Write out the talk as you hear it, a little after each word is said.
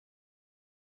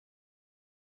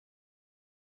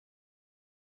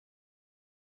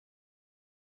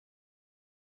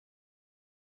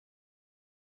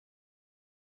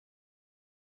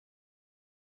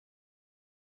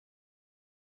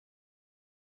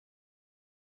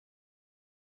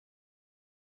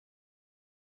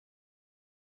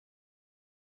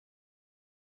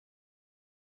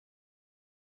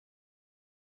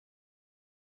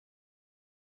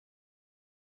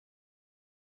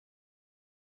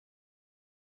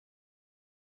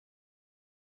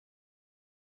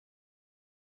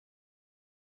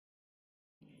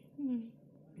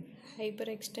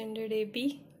Hyperextended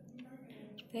AP.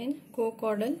 Then go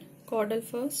caudal. Caudal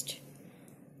first.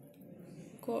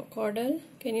 Caudal.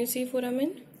 Can you see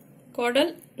foramen?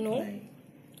 Caudal? No.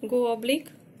 Go oblique.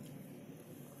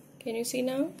 Can you see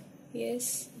now?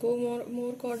 Yes. Go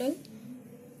more caudal.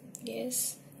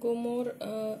 Yes. Go more.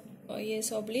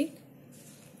 Yes, oblique.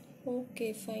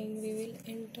 Okay, fine. We will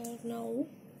enter now.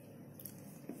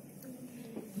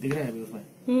 दिख रहा है अभी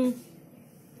उसमें?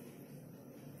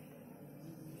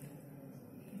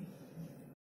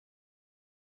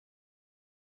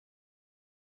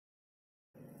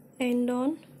 End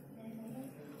on.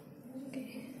 Okay.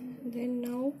 Then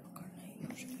now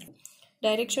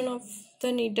direction of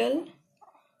the needle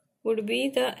would be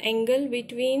the angle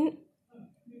between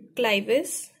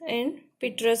clivus and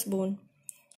petrous bone.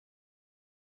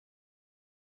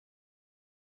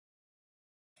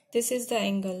 This is the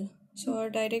angle. So our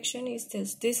direction is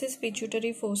this. This is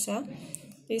pituitary fossa.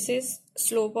 This is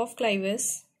slope of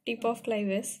clivus, tip of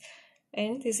clivus,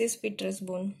 and this is petrous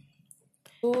bone.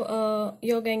 So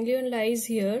your ganglion lies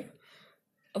here.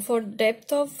 For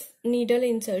depth of needle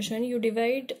insertion, you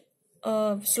divide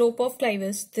slope of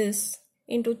clivus, this,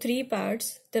 into 3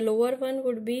 parts. The lower one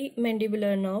would be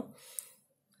mandibular nerve.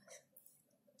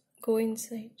 Go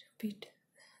inside a bit.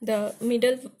 The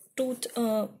middle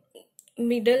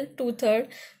two-third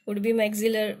would be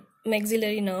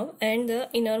maxillary nerve, and the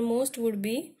innermost would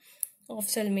be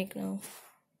ophthalmic nerve.